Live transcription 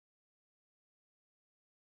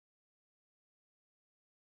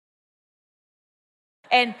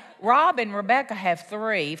And Rob and Rebecca have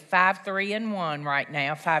 5, 3, and 1 right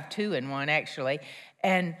now, 5, 2, and 1 actually.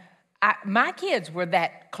 And my kids were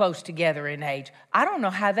that close together in age. I don't know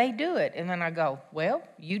how they do it. And then I go, well,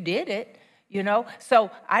 you did it, you know.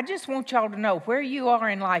 So I just want y'all to know where you are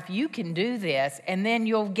in life, you can do this. And then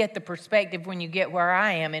you'll get the perspective when you get where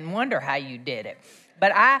I am and wonder how you did it.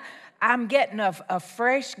 But I'm getting a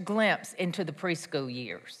fresh glimpse into the preschool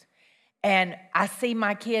years. And I see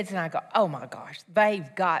my kids and I go, oh my gosh, they've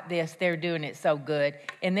got this. They're doing it so good.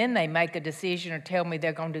 And then they make a decision or tell me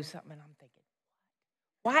they're going to do something. And I'm thinking,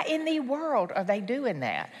 why in the world are they doing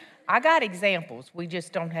that? I got examples. We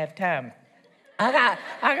just don't have time. I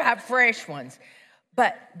got fresh ones.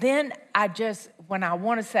 But then when I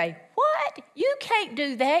want to say, what? You can't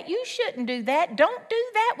do that. You shouldn't do that. Don't do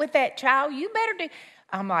that with that child. You better do.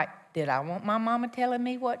 I'm like, did I want my mama telling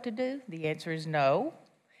me what to do? The answer is no.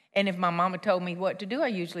 And if my mama told me what to do, I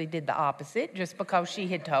usually did the opposite just because she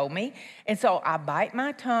had told me. And so I bite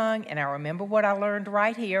my tongue, and I remember what I learned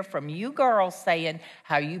right here from you girls saying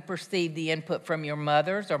how you perceive the input from your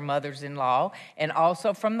mothers or mothers-in-law, and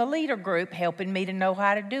also from the leader group helping me to know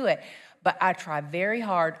how to do it. But I try very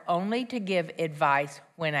hard only to give advice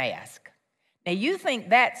when asked. Now, you think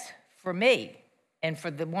that's for me, and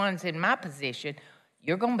for the ones in my position,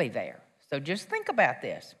 you're going to be there. So just think about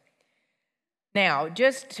this. Now,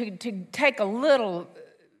 just to take a little,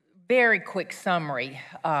 very quick summary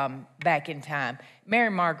back in time, Mary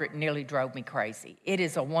Margaret nearly drove me crazy. It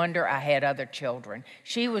is a wonder I had other children.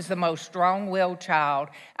 She was the most strong-willed child.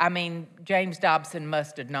 I mean, James Dobson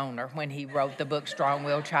must have known her when he wrote the book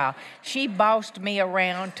Strong-Willed Child. She bossed me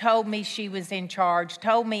around, told me she was in charge,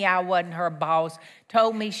 told me I wasn't her boss,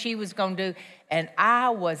 told me she was going to do, and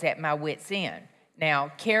I was at my wit's end.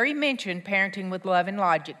 Now, Carrie mentioned Parenting with Love and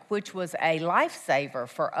Logic, which was a lifesaver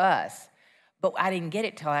for us, but I didn't get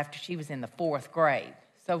it till after she was in the 4th grade.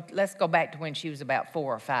 So let's go back to when she was about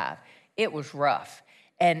 4 or 5. It was rough.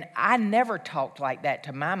 And I never talked like that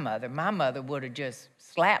to my mother. My mother would have just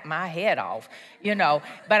slapped my head off, you know.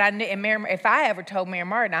 But if I ever told Mary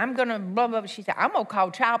Martin, I'm going to blah, blah, blah, she said, I'm going to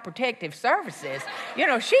call Child Protective Services. You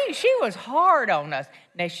know, she was hard on us.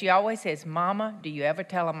 Now, she always says, Mama, do you ever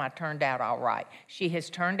tell them I turned out all right? She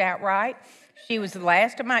has turned out right. She was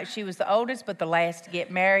she was the oldest, but the last to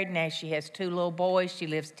get married. Now she has 2 little boys. She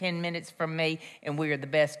lives 10 minutes from me, and we are the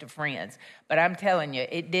best of friends. But I'm telling you,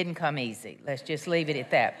 it didn't come easy. Let's just leave it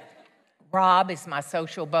at that. Rob is my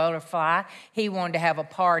social butterfly. He wanted to have a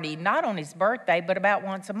party, not on his birthday, but about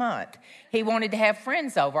once a month. He wanted to have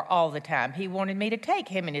friends over all the time. He wanted me to take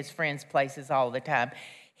him and his friends places all the time.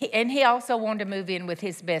 He also wanted to move in with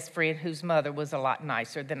his best friend, whose mother was a lot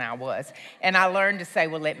nicer than I was. And I learned to say,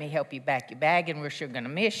 well, let me help you pack your bag, and we're sure going to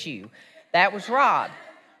miss you. That was Rob.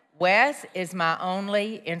 Wes is my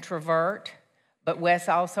only introvert, but Wes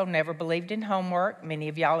also never believed in homework. Many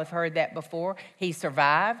of y'all have heard that before. He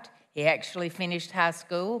survived. He actually finished high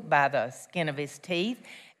school by the skin of his teeth,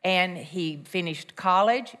 and he finished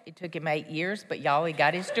college. It took him 8 years, but y'all, he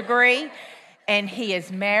got his degree. And he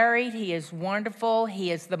is married. He is wonderful.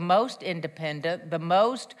 He is the most independent, the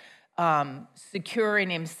most secure in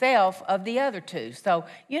himself of the other 2. So,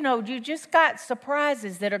 you know, you just got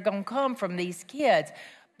surprises that are going to come from these kids.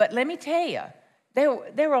 But let me tell you,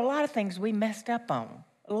 there were a lot of things we messed up on.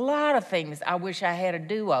 A lot of things I wish I had a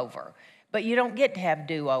do-over. But you don't get to have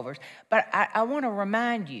do-overs. But I want to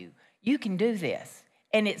remind you, you can do this.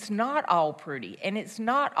 And it's not all pretty, and it's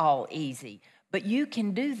not all easy. But you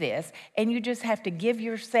can do this, and you just have to give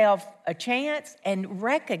yourself a chance and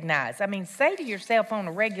recognize. I mean, say to yourself on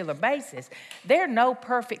a regular basis, there are no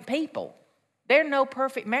perfect people. There are no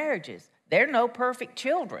perfect marriages. There are no perfect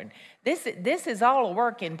children. This is all a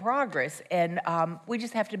work in progress, and we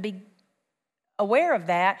just have to be aware of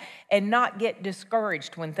that and not get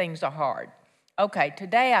discouraged when things are hard. Okay,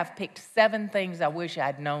 today I've picked 7 things I wish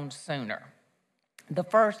I'd known sooner. The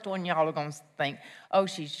first one, y'all are going to think, oh,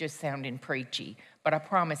 she's just sounding preachy, but I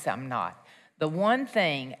promise I'm not. The one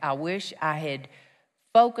thing I wish I had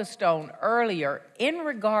focused on earlier in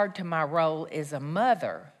regard to my role as a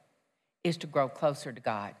mother is to grow closer to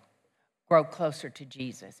God, grow closer to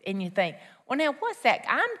Jesus. And you think, well, now, what's that?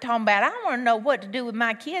 I'm talking about I want to know what to do with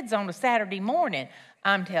my kids on a Saturday morning.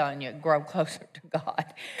 I'm telling you, grow closer to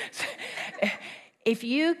God. If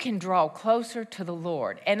you can draw closer to the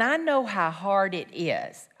Lord, and I know how hard it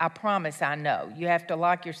is, I promise I know. You have to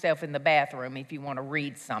lock yourself in the bathroom if you want to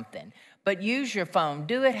read something. But use your phone.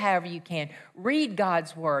 Do it however you can. Read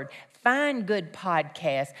God's Word. Find good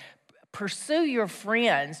podcasts. Pursue your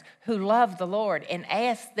friends who love the Lord and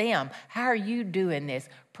ask them, how are you doing this?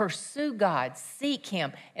 Pursue God. Seek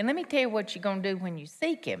Him. And let me tell you what you're going to do when you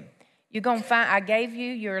seek Him. You're going to find, I gave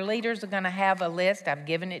you, your leaders are going to have a list. I've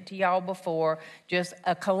given it to y'all before, just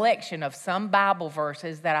a collection of some Bible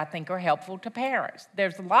verses that I think are helpful to parents.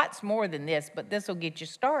 There's lots more than this, but this will get you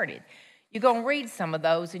started. You're going to read some of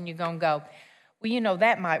those and you're going to go, well, you know,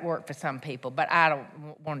 that might work for some people, but I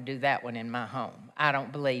don't want to do that one in my home. I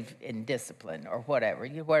don't believe in discipline or whatever.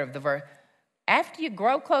 Whatever the verse. After you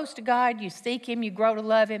grow close to God, you seek Him, you grow to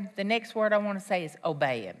love Him, the next word I want to say is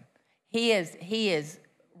obey Him. He is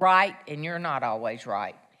right, and you're not always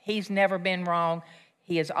right. He's never been wrong.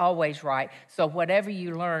 He is always right. So whatever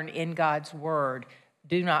you learn in God's Word,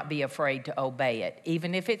 do not be afraid to obey it,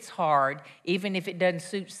 even if it's hard, even if it doesn't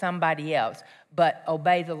suit somebody else, but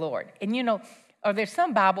obey the Lord. And you know, there's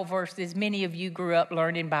some Bible verses, many of you grew up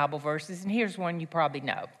learning Bible verses, and here's one you probably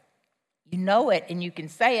know. You know it, and you can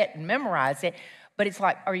say it and memorize it, but it's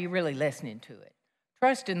like, are you really listening to it?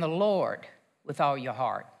 Trust in the Lord with all your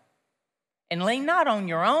heart. And lean not on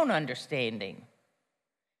your own understanding.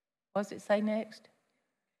 What does it say next?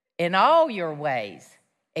 In all your ways,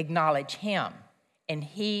 acknowledge Him, and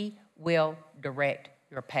He will direct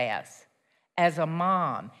your paths. As a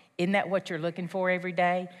mom, isn't that what you're looking for every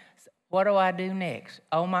day? What do I do next?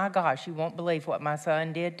 Oh my gosh, you won't believe what my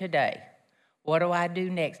son did today. What do I do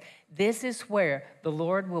next? This is where the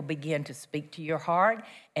Lord will begin to speak to your heart.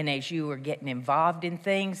 And as you are getting involved in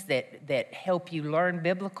things that help you learn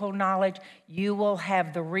biblical knowledge, you will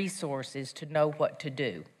have the resources to know what to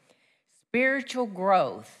do. Spiritual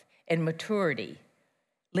growth and maturity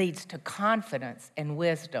leads to confidence and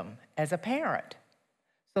wisdom as a parent.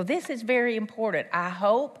 So this is very important.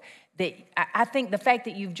 I think the fact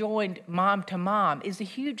that you've joined Mom to Mom is a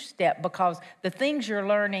huge step, because the things you're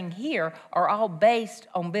learning here are all based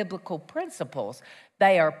on biblical principles.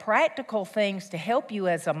 They are practical things to help you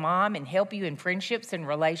as a mom and help you in friendships and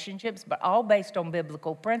relationships, but all based on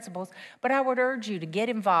biblical principles. But I would urge you to get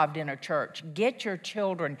involved in a church. Get your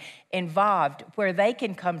children involved where they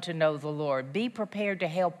can come to know the Lord. Be prepared to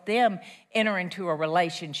help them enter into a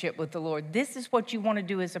relationship with the Lord. This is what you want to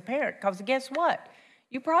do as a parent, because guess what?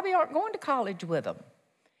 You probably aren't going to college with them.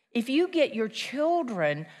 If you get your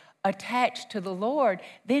children attached to the Lord,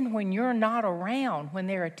 then when you're not around, when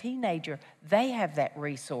they're a teenager, they have that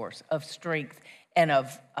resource of strength and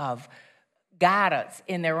of guidance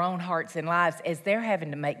in their own hearts and lives as they're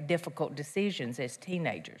having to make difficult decisions as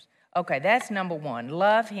teenagers. Okay, that's number one.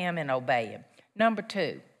 Love Him and obey Him. Number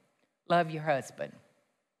two, love your husband.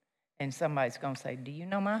 And somebody's going to say, do you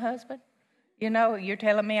know my husband? You know, you're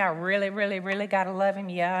telling me I really, really, really got to love him?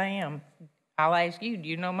 Yeah, I am. I'll ask you, do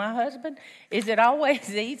you know my husband? Is it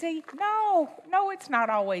always easy? No, it's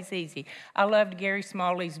not always easy. I loved Gary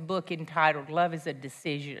Smalley's book entitled Love is a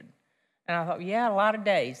Decision. And I thought, yeah, a lot of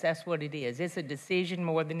days, that's what it is. It's a decision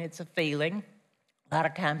more than it's a feeling. A lot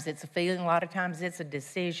of times it's a feeling, a lot of times it's a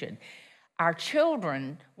decision. Our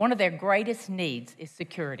children, one of their greatest needs is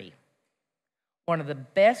security. One of the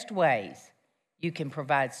best ways you can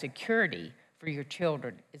provide security for your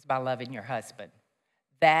children is by loving your husband.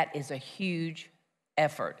 That is a huge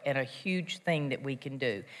effort and a huge thing that we can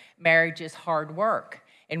do. Marriage is hard work.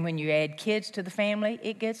 And when you add kids to the family,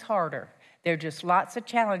 it gets harder. There are just lots of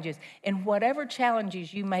challenges. And whatever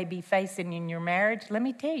challenges you may be facing in your marriage, let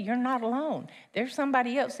me tell you, you're not alone. There's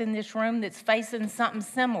somebody else in this room that's facing something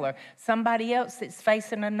similar, somebody else that's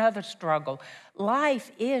facing another struggle.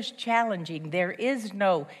 Life is challenging. There is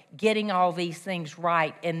no getting all these things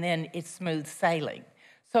right and then it's smooth sailing.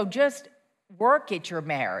 So just work at your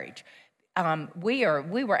marriage. We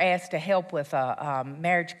were asked to help with a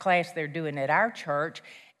marriage class they're doing at our church.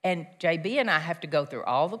 And JB and I have to go through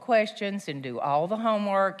all the questions and do all the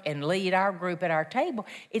homework and lead our group at our table.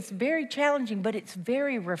 It's very challenging, but it's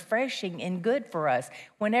very refreshing and good for us.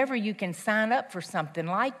 Whenever you can sign up for something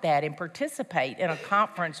like that and participate in a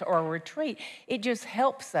conference or a retreat, it just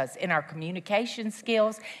helps us in our communication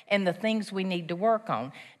skills and the things we need to work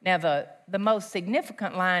on. Now, the most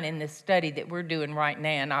significant line in this study that we're doing right now,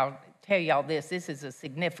 and I'll tell y'all this is a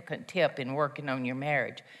significant tip in working on your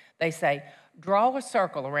marriage. They say, draw a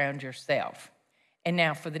circle around yourself. And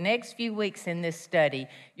now for the next few weeks in this study,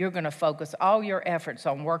 you're going to focus all your efforts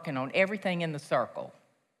on working on everything in the circle.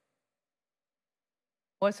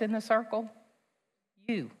 What's in the circle?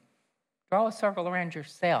 You. Draw a circle around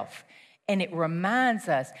yourself. And it reminds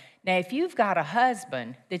us, now if you've got a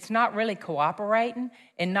husband that's not really cooperating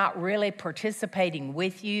and not really participating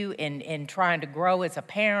with you in trying to grow as a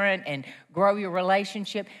parent and grow your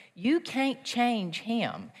relationship, you can't change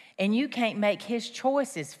him and you can't make his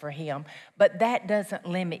choices for him, but that doesn't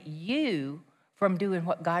limit you from doing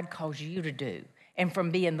what God calls you to do and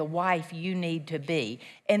from being the wife you need to be.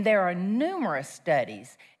 And there are numerous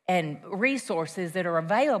studies and resources that are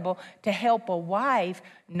available to help a wife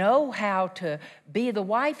know how to be the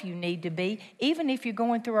wife you need to be, even if you're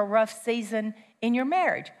going through a rough season in your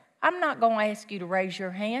marriage. I'm not going to ask you to raise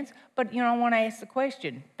your hands, but I want to ask the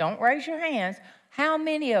question. Don't raise your hands. How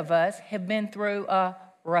many of us have been through a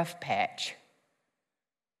rough patch?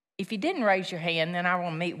 If you didn't raise your hand, then I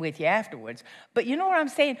want to meet with you afterwards. But you know what I'm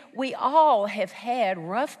saying? We all have had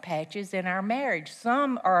rough patches in our marriage.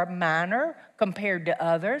 Some are minor compared to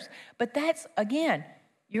others. But that's, again,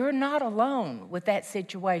 you're not alone with that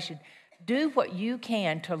situation. Do what you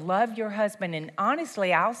can to love your husband. And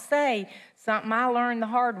honestly, I'll say something I learned the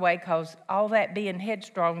hard way, because all that being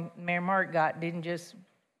headstrong Mary Mark got didn't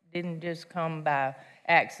just come by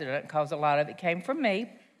accident, because a lot of it came from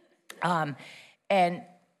me. And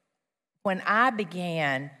when I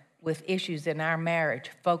began with issues in our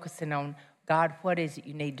marriage, focusing on, God, what is it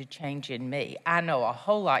you need to change in me? I know a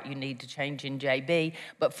whole lot you need to change in JB,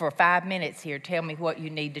 but for 5 minutes here, tell me what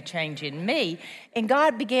you need to change in me. And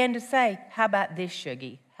God began to say, how about this,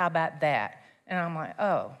 Shuggie? How about that? And I'm like,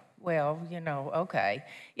 oh, well, okay.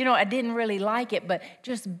 I didn't really like it, but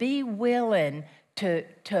just be willing to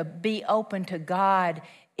be open to God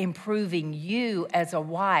improving you as a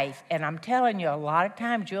wife. And I'm telling you, a lot of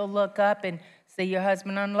times you'll look up and see your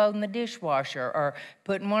husband unloading the dishwasher or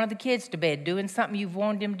putting one of the kids to bed, doing something you've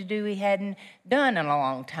wanted him to do he hadn't done in a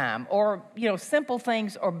long time, or, simple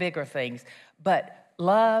things or bigger things. But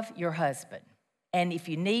love your husband. And if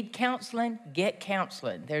you need counseling, get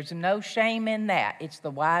counseling. There's no shame in that. It's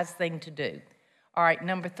the wise thing to do. All right,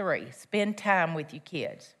 number 3, spend time with your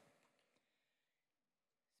kids.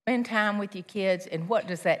 Spend time with your kids, and what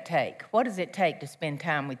does that take? What does it take to spend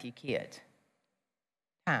time with your kids?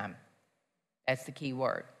 Time. That's the key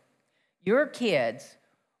word. Your kids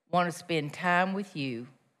want to spend time with you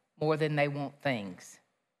more than they want things.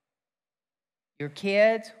 Your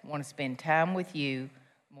kids want to spend time with you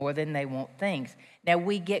more than they want things. Now,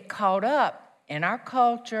 we get caught up in our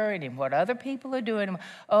culture and in what other people are doing.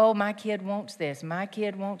 Oh, my kid wants this, my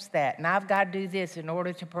kid wants that, and I've got to do this in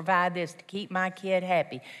order to provide this to keep my kid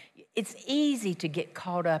happy. It's easy to get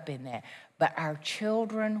caught up in that, but our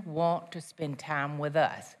children want to spend time with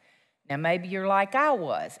us. Now, maybe you're like I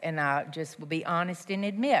was, and I just will be honest and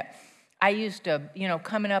admit, I used to,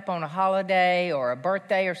 coming up on a holiday or a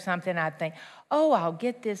birthday or something, I'd think, oh, I'll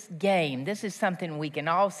get this game. This is something we can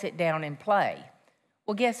all sit down and play.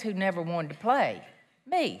 Well, guess who never wanted to play?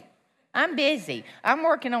 Me. I'm busy. I'm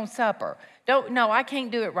working on supper. I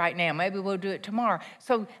can't do it right now. Maybe we'll do it tomorrow.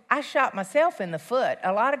 So I shot myself in the foot.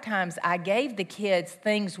 A lot of times I gave the kids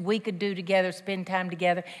things we could do together, spend time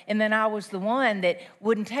together, and then I was the one that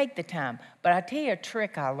wouldn't take the time. But I tell you a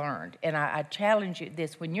trick I learned, and I challenge you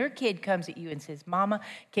this. When your kid comes at you and says, Mama,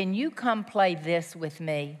 can you come play this with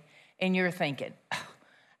me? And you're thinking, oh,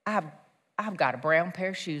 I've got a brown pair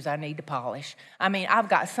of shoes I need to polish. I've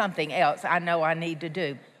got something else I know I need to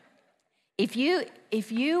do. If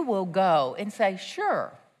you will go and say,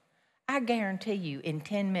 sure, I guarantee you in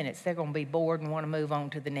 10 minutes they're going to be bored and want to move on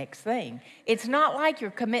to the next thing. It's not like you're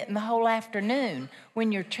committing the whole afternoon.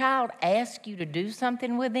 When your child asks you to do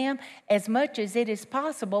something with them, as much as it is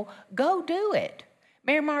possible, go do it.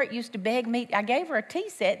 Mary Mark used to beg me. I gave her a tea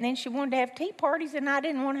set, and then she wanted to have tea parties, and I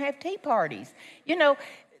didn't want to have tea parties.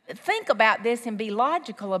 Think about this and be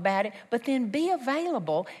logical about it, but then be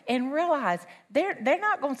available and realize they're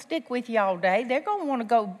not going to stick with you all day. They're going to want to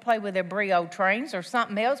go play with their Brio trains or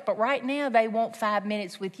something else, but right now they want 5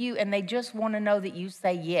 minutes with you, and they just want to know that you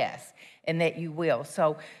say yes and that you will.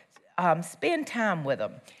 So spend time with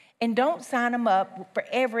them. And don't sign them up for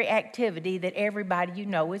every activity that everybody you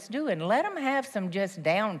know is doing. Let them have some just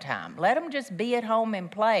downtime. Let them just be at home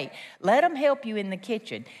and play. Let them help you in the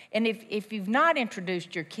kitchen. And if you've not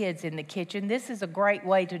introduced your kids in the kitchen, this is a great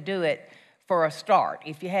way to do it for a start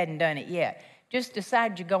if you hadn't done it yet. Just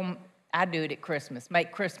decide you're going, I do it at Christmas,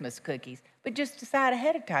 make Christmas cookies. But just decide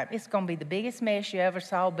ahead of time. It's going to be the biggest mess you ever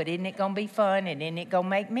saw, but isn't it going to be fun, and isn't it going to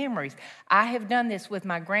make memories? I have done this with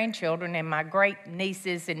my grandchildren and my great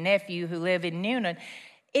nieces and nephew who live in Newnan.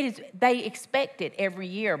 They expect it every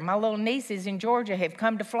year. My little nieces in Georgia have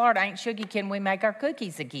come to Florida. Aunt Shuggie, can we make our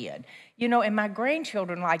cookies again? And my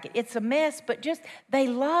grandchildren like it. It's a mess, but just they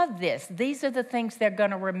love this. These are the things they're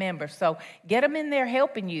going to remember. So get them in there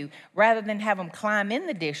helping you rather than have them climb in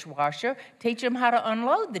the dishwasher. Teach them how to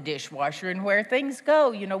unload the dishwasher and where things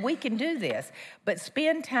go. We can do this. But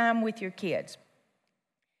spend time with your kids.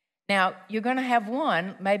 Now, you're going to have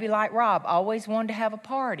one, maybe like Rob, always wanted to have a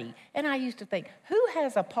party. And I used to think, who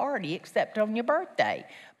has a party except on your birthday?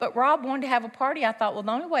 But Rob wanted to have a party. I thought, well,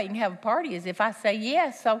 the only way you can have a party is if I say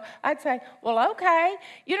yes. So I'd say, well, okay.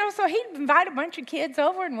 So he'd invite a bunch of kids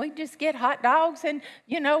over, and we'd just get hot dogs, and,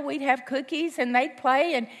 we'd have cookies, and they'd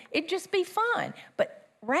play, and it'd just be fun. But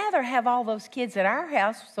rather have all those kids at our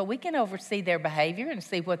house so we can oversee their behavior and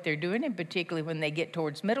see what they're doing, and particularly when they get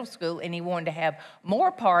towards middle school. And he wanted to have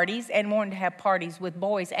more parties and wanted to have parties with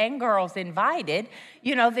boys and girls invited.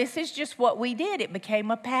 This is just what we did. It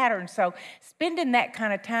became a pattern. So spending that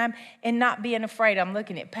kind of time and not being afraid. I'm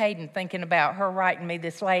looking at Peyton thinking about her writing me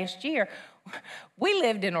this last year. We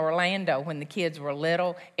lived in Orlando when the kids were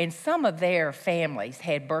little, and some of their families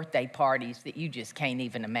had birthday parties that you just can't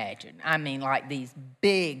even imagine. I mean, like these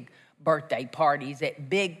big birthday parties at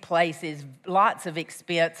big places, lots of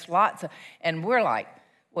expense, and we're like,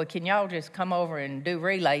 well, can y'all just come over and do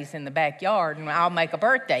relays in the backyard, and I'll make a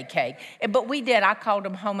birthday cake? But we did. I called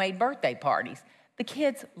them homemade birthday parties. The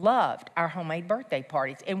kids loved our homemade birthday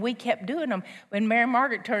parties, and we kept doing them. When Mary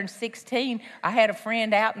Margaret turned 16, I had a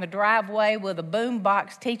friend out in the driveway with a boom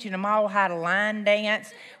box teaching them all how to line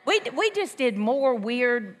dance. We just did more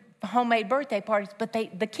weird homemade birthday parties, but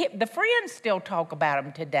the friends still talk about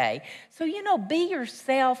them today. So, be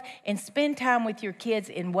yourself and spend time with your kids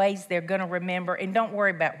in ways they're going to remember, and don't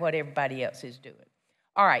worry about what everybody else is doing.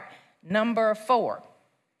 All right, number 4.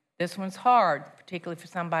 This one's hard, particularly for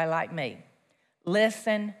somebody like me.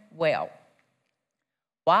 Listen well.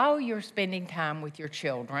 While you're spending time with your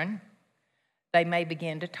children, they may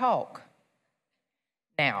begin to talk.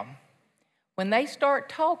 Now, when they start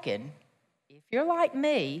talking, if you're like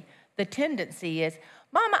me, the tendency is,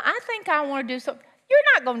 Mama, I think I want to do something. You're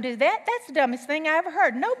not going to do that. That's the dumbest thing I ever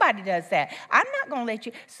heard. Nobody does that. I'm not going to let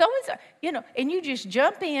you. So-and-so, and you just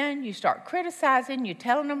jump in, you start criticizing, you're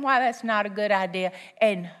telling them why that's not a good idea,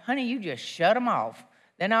 and, honey, you just shut them off.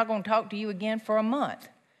 They're not going to talk to you again for a month.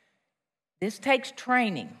 This takes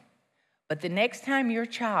training. But the next time your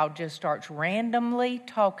child just starts randomly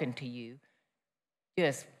talking to you,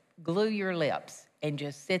 just glue your lips and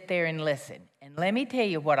just sit there and listen. And let me tell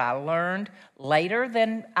you what I learned later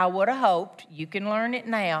than I would have hoped. You can learn it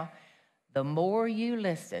now. The more you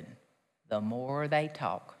listen, the more they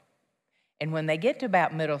talk. And when they get to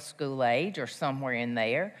about middle school age or somewhere in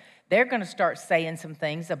there, they're going to start saying some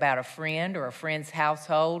things about a friend or a friend's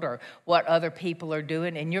household or what other people are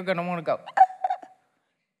doing, and you're going to want to go,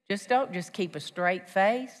 just keep a straight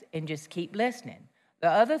face and just keep listening. The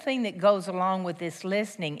other thing that goes along with this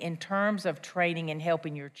listening in terms of training and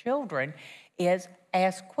helping your children is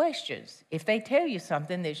ask questions. If they tell you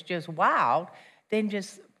something that's just wild, then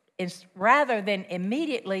rather than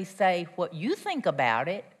immediately say what you think about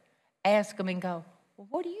it, ask them and go, well,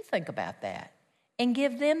 what do you think about that? And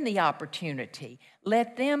give them the opportunity.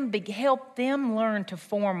 Let them help them learn to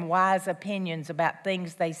form wise opinions about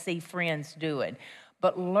things they see friends doing.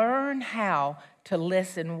 But learn how to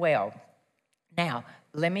listen well. Now,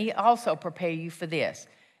 let me also prepare you for this.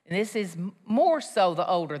 And this is more so the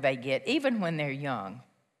older they get, even when they're young.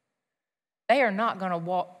 They are not going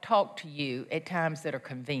to talk to you at times that are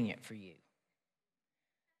convenient for you.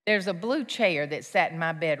 There's a blue chair that sat in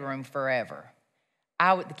my bedroom forever.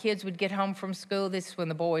 The kids would get home from school. This is when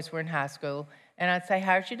the boys were in high school. And I'd say,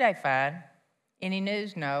 how's your day? Fine. Any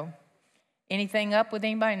news? No. Anything up with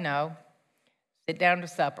anybody? No. Sit down to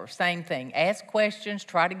supper. Same thing. Ask questions.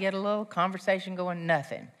 Try to get a little conversation going.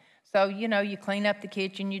 Nothing. So, you clean up the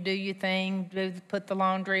kitchen. You do your thing. Put the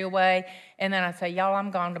laundry away. And then I'd say, y'all, I'm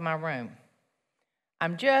gone to my room.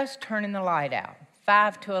 I'm just turning the light out.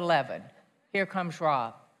 5 to 11. Here comes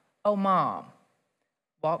Rob. Oh, Mom.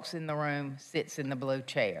 Walks in the room, sits in the blue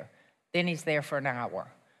chair. Then he's there for an hour.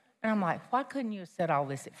 And I'm like, why couldn't you have said all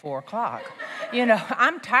this at 4 o'clock?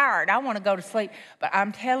 I'm tired. I want to go to sleep. But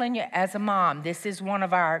I'm telling you, as a mom, this is one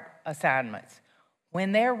of our assignments.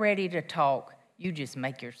 When they're ready to talk, you just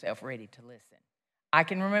make yourself ready to listen. I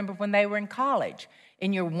can remember when they were in college,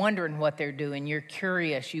 and you're wondering what they're doing. You're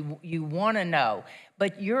curious. You want to know.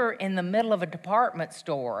 But you're in the middle of a department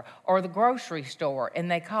store or the grocery store,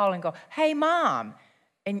 and they call and go, hey, Mom.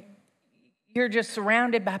 And you're just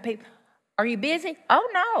surrounded by people. Are you busy? Oh,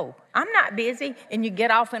 no, I'm not busy. And you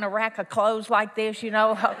get off in a rack of clothes like this, Oh,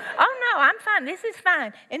 no, I'm fine. This is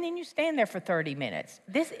fine. And then you stand there for 30 minutes.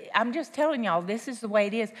 I'm just telling y'all, this is the way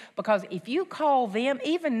it is. Because if you call them,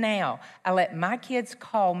 even now, I let my kids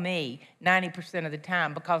call me 90% of the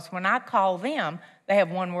time. Because when I call them, they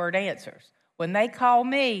have one-word answers. When they call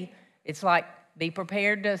me, it's like, be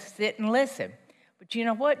prepared to sit and listen. But you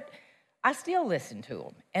know what? I still listen to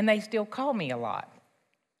them, and they still call me a lot.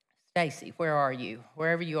 Stacy, where are you?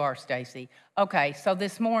 Wherever you are, Stacy. Okay, so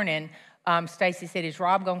this morning, Stacy said, is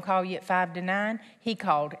Rob going to call you at 5 to 9? He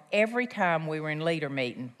called every time we were in leader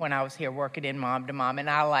meeting when I was here working in Mom to Mom, and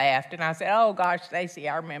I laughed, and I said, oh, gosh, Stacy,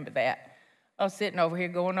 I remember that. I was sitting over here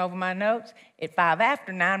going over my notes. At 5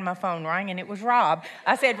 after 9, my phone rang, and it was Rob.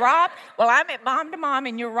 I said, Rob, well, I'm at Mom to Mom,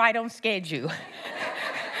 and you're right on schedule.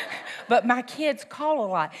 But my kids call a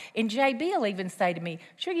lot. And JB will even say to me,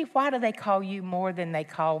 Shuggie, why do they call you more than they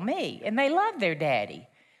call me? And they love their daddy.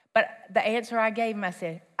 But the answer I gave him, I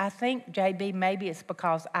said, I think, JB, maybe it's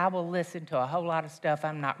because I will listen to a whole lot of stuff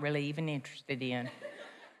I'm not really even interested in.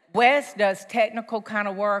 Wes does technical kind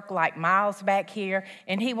of work like Miles back here,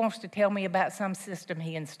 and he wants to tell me about some system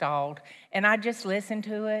he installed. And I just listen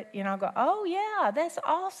to it, I go, oh, yeah, that's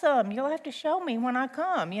awesome. You'll have to show me when I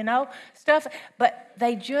come, stuff. But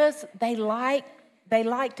they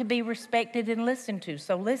like to be respected and listened to.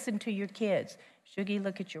 So listen to your kids. Shuggie,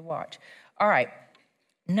 look at your watch. All right,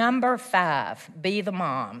 number 5, be the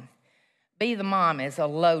mom. Be the mom is a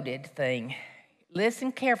loaded thing.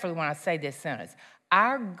 Listen carefully when I say this sentence.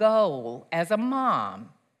 Our goal as a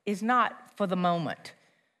mom is not for the moment.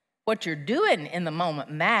 What you're doing in the moment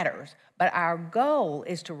matters, but our goal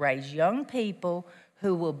is to raise young people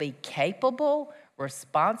who will be capable,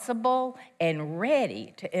 responsible, and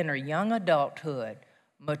ready to enter young adulthood,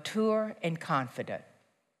 mature and confident.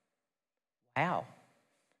 Wow,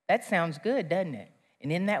 that sounds good, doesn't it?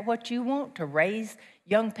 And isn't that what you want, to raise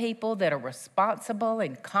young people that are responsible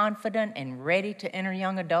and confident and ready to enter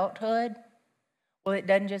young adulthood? Well, it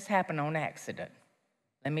doesn't just happen on accident.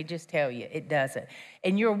 Let me just tell you, it doesn't.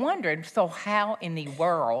 And you're wondering, so how in the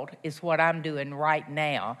world is what I'm doing right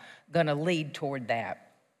now going to lead toward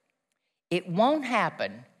that? It won't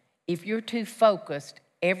happen if you're too focused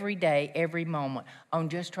every day, every moment on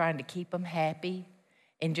just trying to keep them happy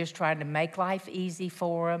and just trying to make life easy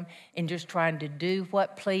for them and just trying to do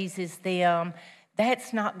what pleases them.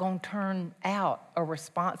 That's not going to turn out a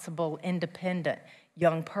responsible, independent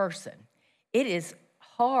young person. It is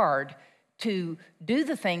hard to do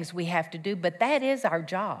the things we have to do, but that is our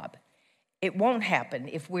job. It won't happen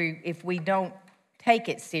if we don't take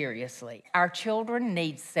it seriously. Our children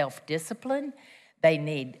need self-discipline. They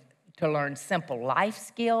need to learn simple life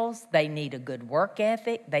skills. They need a good work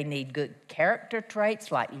ethic. They need good character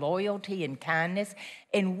traits like loyalty and kindness.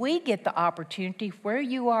 And we get the opportunity where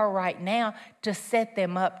you are right now to set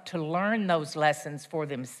them up to learn those lessons for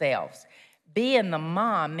themselves. Being the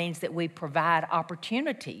mom means that we provide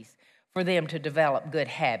opportunities for them to develop good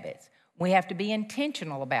habits. We have to be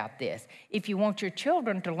intentional about this. If you want your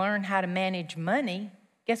children to learn how to manage money,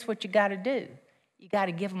 guess what you got to do? You got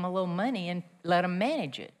to give them a little money and let them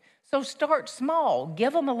manage it. So start small.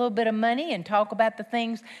 Give them a little bit of money and talk about the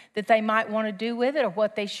things that they might want to do with it or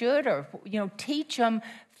what they should, or teach them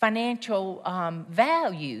financial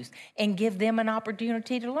values and give them an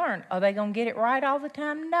opportunity to learn. Are they going to get it right all the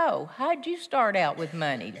time? No. How'd you start out with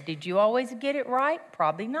money? Did you always get it right?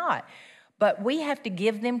 Probably not. But we have to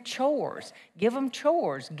give them chores. Give them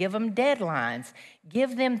chores. Give them deadlines.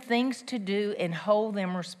 Give them things to do and hold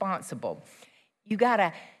them responsible. You got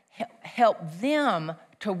to help them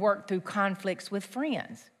to work through conflicts with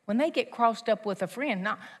friends. When they get crossed up with a friend,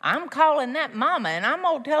 now, I'm calling that mama, and I'm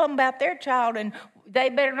going to tell them about their child, and they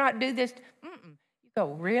better not do this. You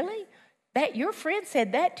go, really? That your friend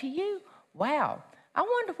said that to you? Wow. I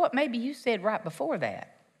wonder what maybe you said right before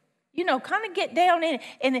that. Kind of get down in it.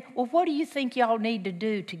 And then, well, what do you think y'all need to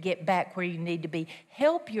do to get back where you need to be?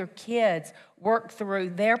 Help your kids work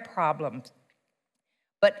through their problems.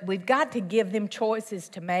 But we've got to give them choices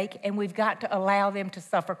to make, and we've got to allow them to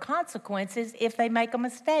suffer consequences if they make a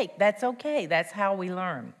mistake. That's okay. That's how we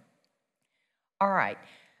learn. All right.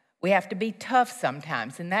 We have to be tough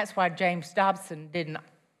sometimes, and that's why James Dobson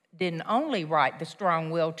didn't only write The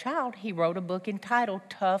Strong-Willed Child. He wrote a book entitled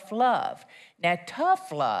Tough Love. Now,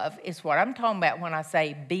 tough love is what I'm talking about when I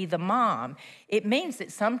say be the mom. It means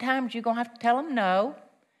that sometimes you're going to have to tell them no.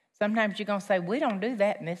 Sometimes you're going to say, we don't do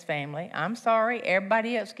that in this family. I'm sorry,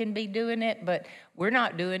 everybody else can be doing it, but we're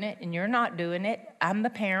not doing it, and you're not doing it. I'm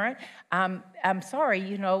the parent. I'm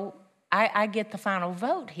sorry, I get the final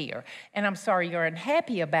vote here. And I'm sorry you're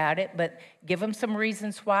unhappy about it, but give them some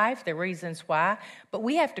reasons why, if there are reasons why. But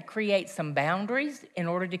we have to create some boundaries in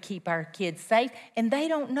order to keep our kids safe. And they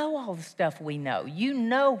don't know all the stuff we know. You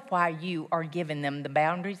know why you are giving them the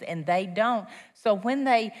boundaries, and they don't. So when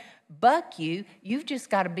they buck you, you've just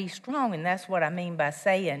got to be strong. And that's what I mean by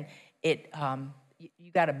saying it.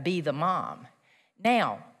 You got to be the mom.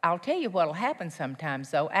 Now, I'll tell you what will happen sometimes,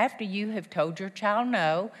 though. After you have told your child,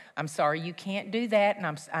 no, I'm sorry you can't do that,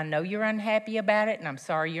 and I know you're unhappy about it, and I'm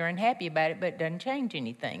sorry you're unhappy about it, but it doesn't change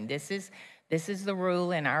anything. This is the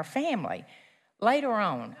rule in our family. Later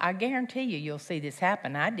on, I guarantee you'll see this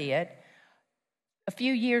happen. I did. A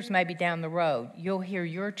few years maybe down the road, you'll hear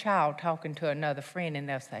your child talking to another friend, and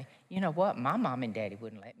they'll say, you know what, my mom and daddy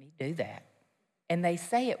wouldn't let me do that. And they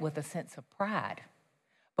say it with a sense of pride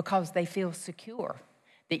because they feel secure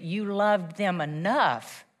that you loved them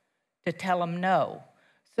enough to tell them no.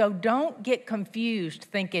 So don't get confused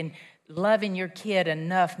thinking loving your kid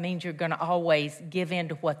enough means you're going to always give in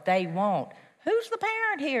to what they want. Who's the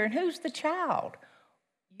parent here and who's the child?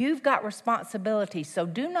 You've got responsibility, so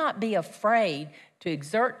do not be afraid to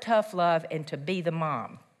exert tough love and to be the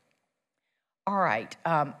mom. All right,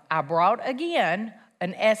 I brought again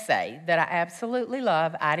an essay that I absolutely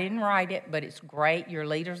love. I didn't write it, but it's great. Your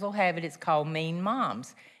leaders will have it. It's called Mean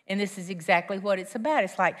Moms. And this is exactly what it's about.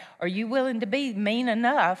 It's like, are you willing to be mean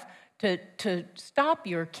enough to stop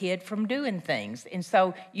your kid from doing things? And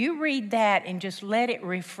so you read that and just let it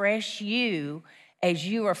refresh you as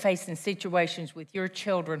you are facing situations with your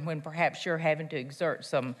children when perhaps you're having to exert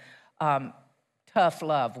some tough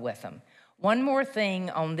love with them. One more thing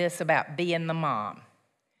on this about being the mom.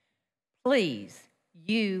 Please,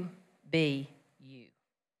 you be you.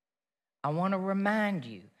 I want to remind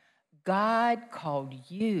you, God called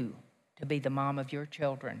you to be the mom of your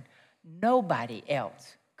children. Nobody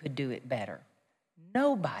else could do it better.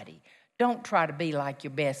 Nobody. Don't try to be like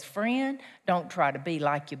your best friend. Don't try to be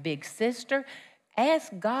like your big sister.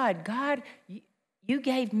 Ask God, God, you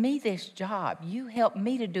gave me this job. You helped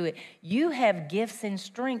me to do it. You have gifts and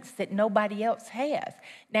strengths that nobody else has.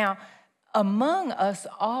 Now, among us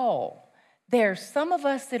all, there's some of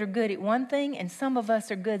us that are good at one thing and some of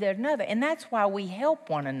us are good at another, and that's why we help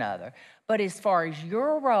one another. But as far as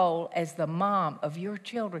your role as the mom of your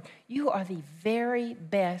children, you are the very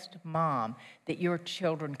best mom that your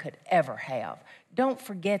children could ever have. Don't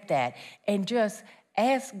forget that, and just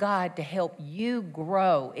ask God to help you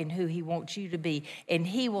grow in who He wants you to be, and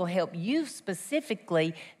He will help you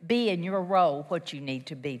specifically be in your role what you need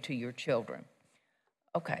to be to your children.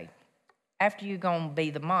 Okay, after you're going to be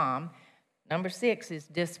the mom, number 6 is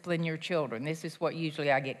discipline your children. This is what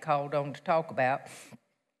usually I get called on to talk about.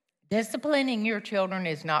 Disciplining your children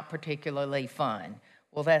is not particularly fun.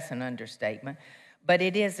 Well, that's an understatement, but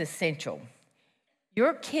it is essential.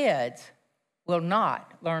 Your kids will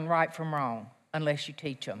not learn right from wrong unless you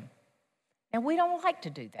teach them. And we don't like to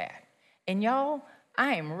do that. And y'all,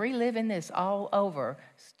 I am reliving this all over,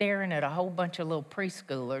 staring at a whole bunch of little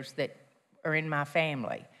preschoolers that are in my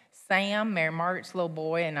family. Sam, Mary Margaret's little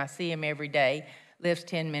boy, and I see him every day, lives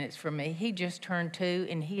 10 minutes from me. He just turned 2,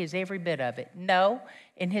 and he is every bit of it. No,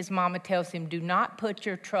 and his mama tells him, do not put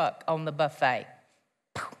your truck on the buffet.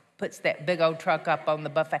 Puts that big old truck up on the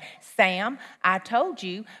buffet. Sam, I told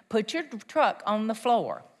you, put your truck on the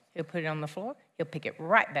floor. He'll put it on the floor. He'll pick it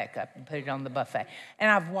right back up and put it on the buffet.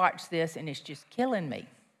 And I've watched this, and it's just killing me.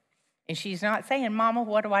 And she's not saying, Mama,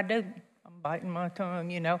 what do I do? I'm biting my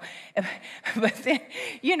tongue, you know. But then,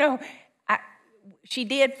 you know, she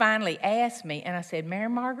did finally ask me, and I said, Mary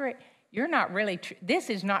Margaret, you're not really, this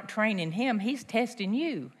is not training him. He's testing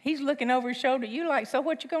you. He's looking over his shoulder at you like, so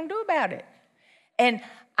what you going to do about it? And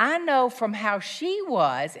I know from how she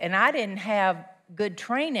was, and I didn't have good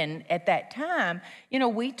training at that time, you know,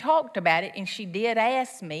 we talked about it, and she did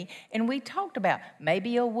ask me, and we talked about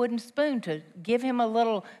maybe a wooden spoon to give him a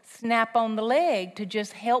little snap on the leg to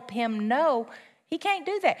just help him know he can't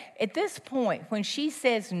do that. At this point, when she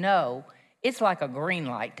says no, it's like a green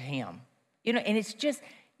light to him, you know, and it's just,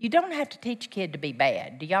 you don't have to teach a kid to be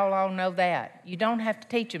bad. Do y'all all know that? You don't have to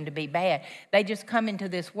teach them to be bad. They just come into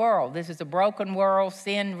this world. This is a broken world.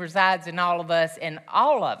 Sin resides in all of us, and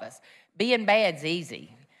all of us. Being bad's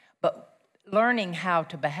easy, but learning how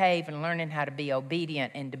to behave and learning how to be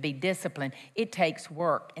obedient and to be disciplined, it takes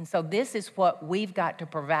work. And so this is what we've got to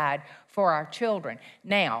provide for our children.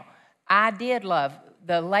 Now, I did love,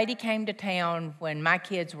 the lady came to town when my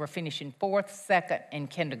kids were finishing 4th, 2nd, and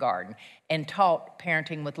kindergarten and taught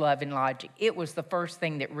parenting with love and logic. It was the first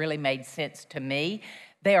thing that really made sense to me.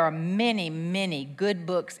 There are many, many good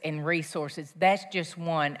books and resources. That's just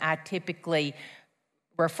one I typically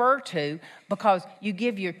refer to because you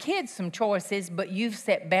give your kids some choices, but you've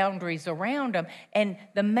set boundaries around them. And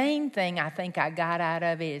the main thing I think I got out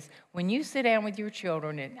of it is when you sit down with your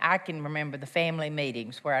children, and I can remember the family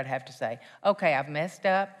meetings where I'd have to say, okay, I've messed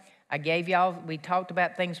up. I gave y'all, we talked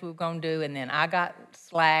about things we were going to do, and then I got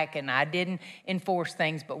slack, and I didn't enforce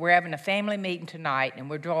things, but we're having a family meeting tonight, and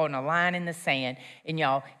we're drawing a line in the sand, and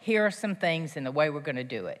y'all, here are some things and the way we're going to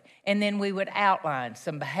do it. And then we would outline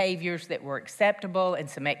some behaviors that were acceptable and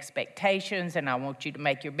some expectations, and I want you to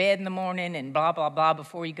make your bed in the morning and blah, blah, blah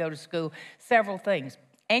before you go to school, several things.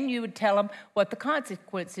 And you would tell them what the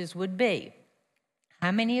consequences would be.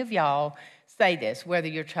 How many of y'all say this, whether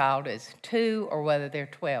your child is 2 or whether they're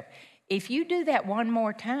 12? If you do that one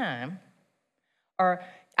more time, or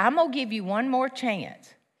I'm going to give you one more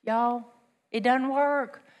chance, y'all, it doesn't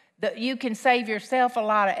work. You can save yourself a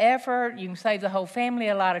lot of effort. You can save the whole family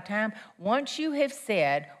a lot of time. Once you have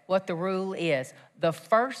said what the rule is, the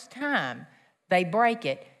first time they break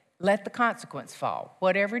it, let the consequence fall.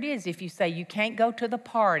 Whatever it is, if you say you can't go to the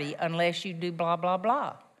party unless you do blah, blah,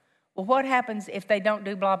 blah. Well, what happens if they don't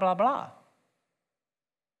do blah, blah, blah?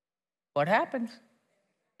 What happens?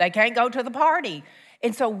 They can't go to the party.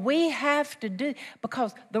 And so we have to do,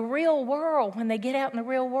 because the real world, when they get out in the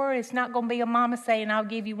real world, it's not going to be a mama saying, I'll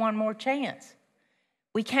give you one more chance.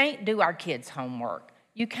 We can't do our kids' homework.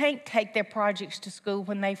 You can't take their projects to school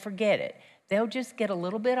when they forget it. They'll just get a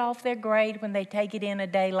little bit off their grade when they take it in a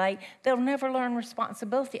day late. They'll never learn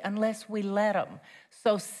responsibility unless we let them.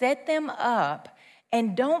 So set them up.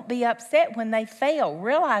 And don't be upset when they fail.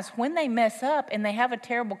 Realize when they mess up and they have a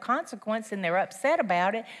terrible consequence and they're upset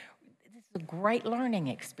about it, this is a great learning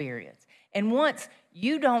experience. And once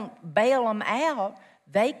you don't bail them out,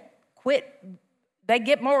 they quit. They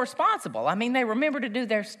get more responsible. I mean, they remember to do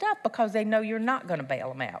their stuff because they know you're not going to bail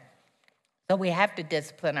them out. So we have to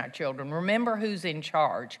discipline our children. Remember who's in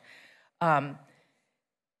charge.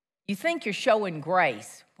 You think you're showing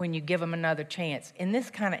grace when you give them another chance. In this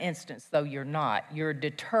kind of instance, though, you're not. You're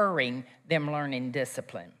deterring them learning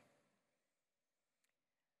discipline.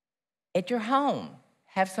 At your home,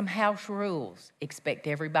 have some house rules. Expect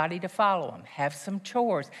everybody to follow them. Have some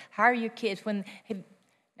chores. How are your kids when...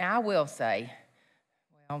 Now, I will say,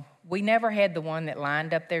 well, we never had the one that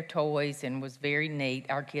lined up their toys and was very neat.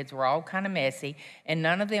 Our kids were all kind of messy, and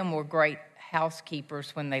none of them were great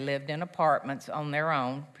housekeepers when they lived in apartments on their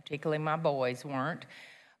own, particularly my boys weren't.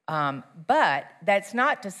 But that's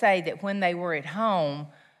not to say that when they were at home,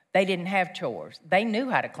 they didn't have chores. They knew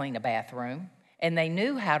how to clean a bathroom, and they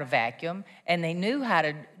knew how to vacuum, and they knew how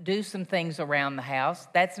to do some things around the house.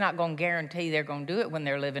 That's not going to guarantee they're going to do it when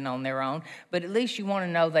they're living on their own, but at least you want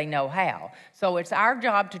to know they know how. So it's our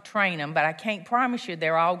job to train them, but I can't promise you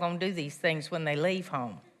they're all going to do these things when they leave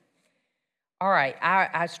home. All right,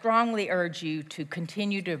 I strongly urge you to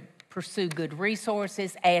continue to pursue good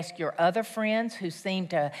resources. Ask your other friends who seem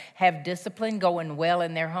to have discipline going well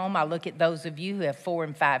in their home. I look at those of you who have 4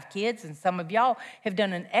 and 5 kids, and some of y'all have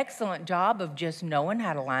done an excellent job of just knowing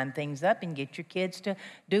how to line things up and get your kids to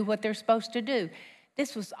do what they're supposed to do.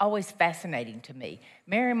 This was always fascinating to me.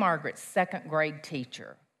 Mary Margaret's 2nd grade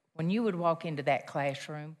teacher, when you would walk into that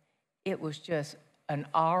classroom, it was just an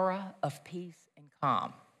aura of peace and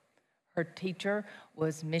calm. Her teacher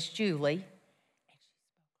was Miss Julie, and she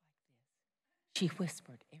spoke like this. She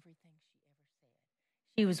whispered everything she ever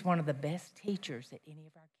said. She was one of the best teachers that any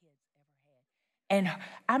of our kids ever had. And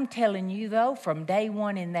I'm telling you, though, from day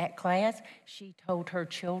one in that class, she told her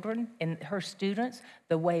children and her students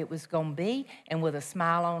the way it was going to be, and with a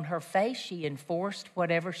smile on her face, she enforced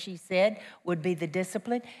whatever she said would be the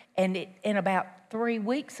discipline. And in about 3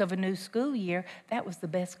 weeks of a new school year, that was the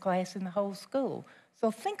best class in the whole school. So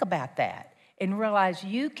think about that and realize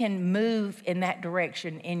you can move in that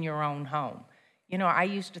direction in your own home. You know, I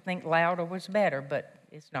used to think louder was better, but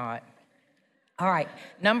it's not. All right,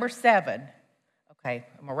 number 7. Okay,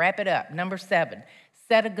 I'm going to wrap it up. Number 7,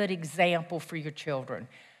 set a good example for your children.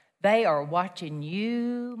 They are watching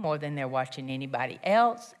you more than they're watching anybody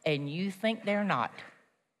else, and you think they're not.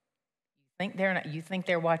 You think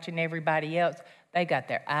they're watching everybody else. They got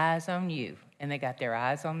their eyes on you, and they got their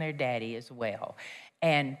eyes on their daddy as well.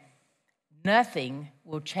 And nothing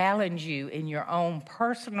will challenge you in your own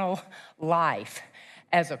personal life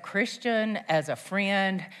as a Christian, as a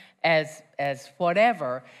friend, as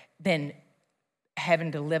whatever, than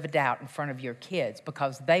having to live it out in front of your kids,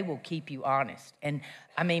 because they will keep you honest. And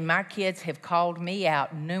I mean, my kids have called me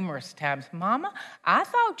out numerous times. Mama, I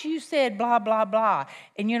thought you said blah, blah, blah.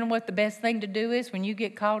 And you know what the best thing to do is when you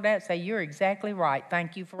get called out, say, you're exactly right.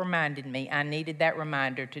 Thank you for reminding me. I needed that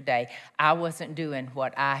reminder today. I wasn't doing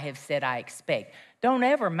what I have said I expect. Don't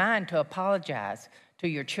ever mind to apologize to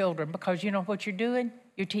your children, because you know what you're doing?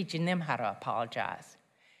 You're teaching them how to apologize.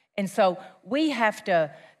 And so we have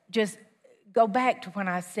to just go back to when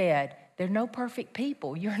I said, there are no perfect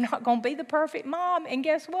people. You're not going to be the perfect mom. And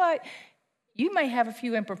guess what? You may have a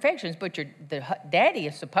few imperfections, but the daddy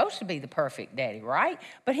is supposed to be the perfect daddy, right?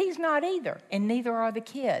 But he's not either, and neither are the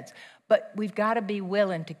kids. But we've got to be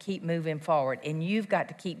willing to keep moving forward, and you've got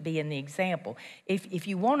to keep being the example. If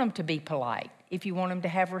you want them to be polite, if you want them to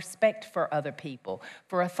have respect for other people,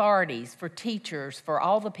 for authorities, for teachers, for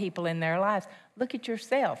all the people in their lives, look at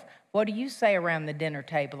yourself. What do you say around the dinner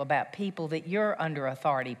table about people that you're under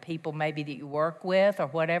authority, people maybe that you work with or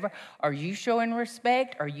whatever? Are you showing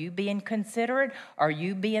respect? Are you being considerate? Are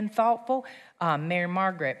you being thoughtful? Mary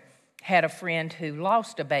Margaret had a friend who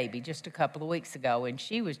lost a baby just a couple of weeks ago, and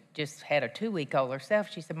she was just had a 2-week-old herself.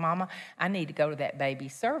 She said, Mama, I need to go to that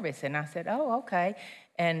baby's service. And I said, oh, okay.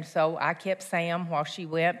 And so I kept Sam while she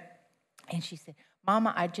went, and she said,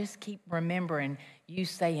 Mama, I just keep remembering you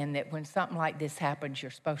saying that when something like this happens,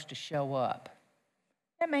 you're supposed to show up.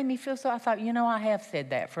 That made me feel so, I thought, I have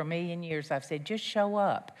said that for a million years. I've said, just show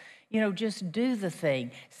up. Just do the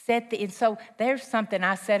thing. And so there's something,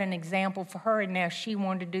 I set an example for her, and now she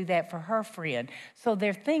wanted to do that for her friend. So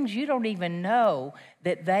there are things you don't even know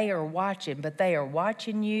that they are watching, but they are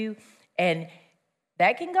watching you, and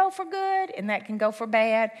that can go for good and that can go for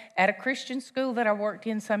bad. At a Christian school that I worked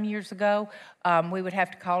in some years ago, we would have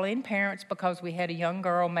to call in parents because we had a young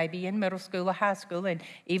girl maybe in middle school or high school, and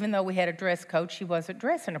even though we had a dress code, she wasn't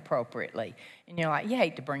dressing appropriately. And you're like, you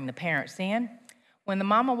hate to bring the parents in. When the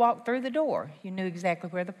mama walked through the door, you knew exactly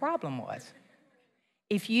where the problem was.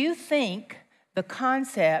 If you think the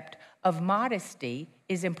concept of modesty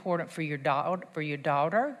is important for your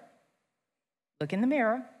daughter, look in the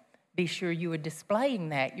mirror. Be sure you are displaying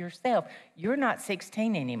that yourself. You're not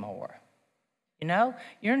 16 anymore.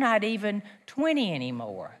 You're not even 20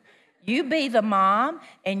 anymore. You be the mom,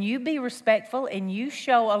 and you be respectful, and you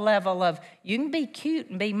show a level of, you can be cute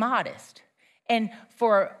and be modest. And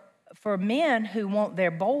for men who want their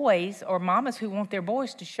boys, or mamas who want their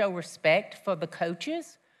boys to show respect for the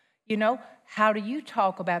coaches, how do you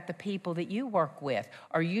talk about the people that you work with?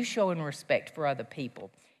 Are you showing respect for other people?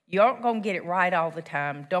 You aren't going to get it right all the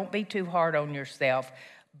time. Don't be too hard on yourself.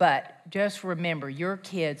 But just remember, your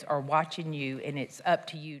kids are watching you, and it's up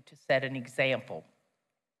to you to set an example.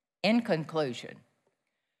 In conclusion,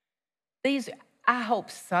 I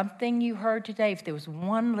hope something you heard today, if there was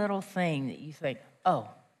one little thing that you think, oh,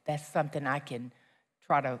 that's something I can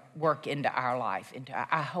try to work into our life.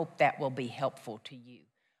 I hope that will be helpful to you.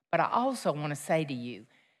 But I also want to say to you,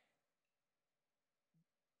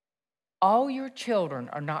 all your children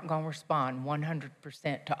are not going to respond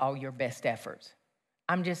 100% to all your best efforts.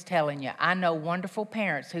 I'm just telling you, I know wonderful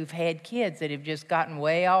parents who've had kids that have just gotten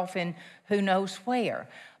way off in who knows where.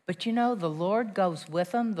 But the Lord goes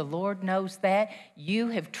with them. The Lord knows that. You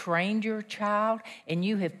have trained your child, and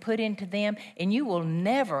you have put into them, and you will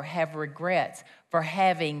never have regrets for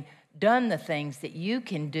having done the things that you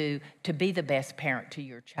can do to be the best parent to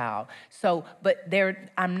your child.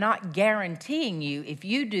 I'm not guaranteeing you if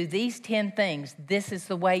you do these 10 things, this is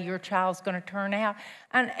the way your child's going to turn out.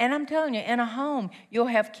 And I'm telling you, in a home, you'll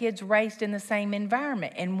have kids raised in the same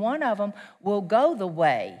environment, and one of them will go the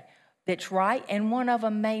way that's right, and one of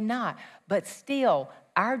them may not. But still,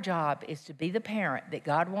 our job is to be the parent that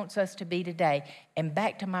God wants us to be today. And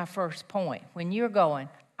back to my first point, when you're going,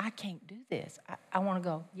 I can't do this. I want to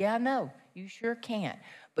go, yeah, I know. You sure can't.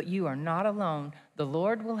 But you are not alone. The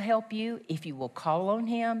Lord will help you if you will call on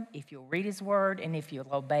Him, if you'll read His Word, and if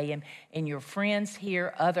you'll obey Him. And your friends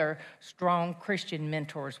here, other strong Christian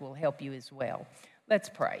mentors, will help you as well. Let's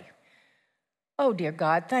pray. Oh, dear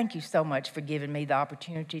God, thank you so much for giving me the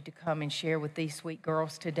opportunity to come and share with these sweet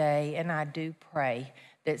girls today. And I do pray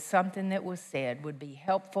that something that was said would be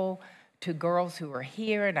helpful to girls who are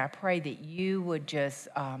here, and I pray that you would just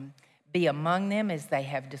be among them as they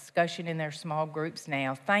have discussion in their small groups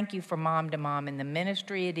now. Thank you for Mom to Mom and the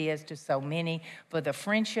ministry it is to so many, for the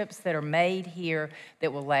friendships that are made here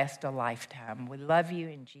that will last a lifetime. We love you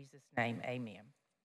in Jesus' name, amen.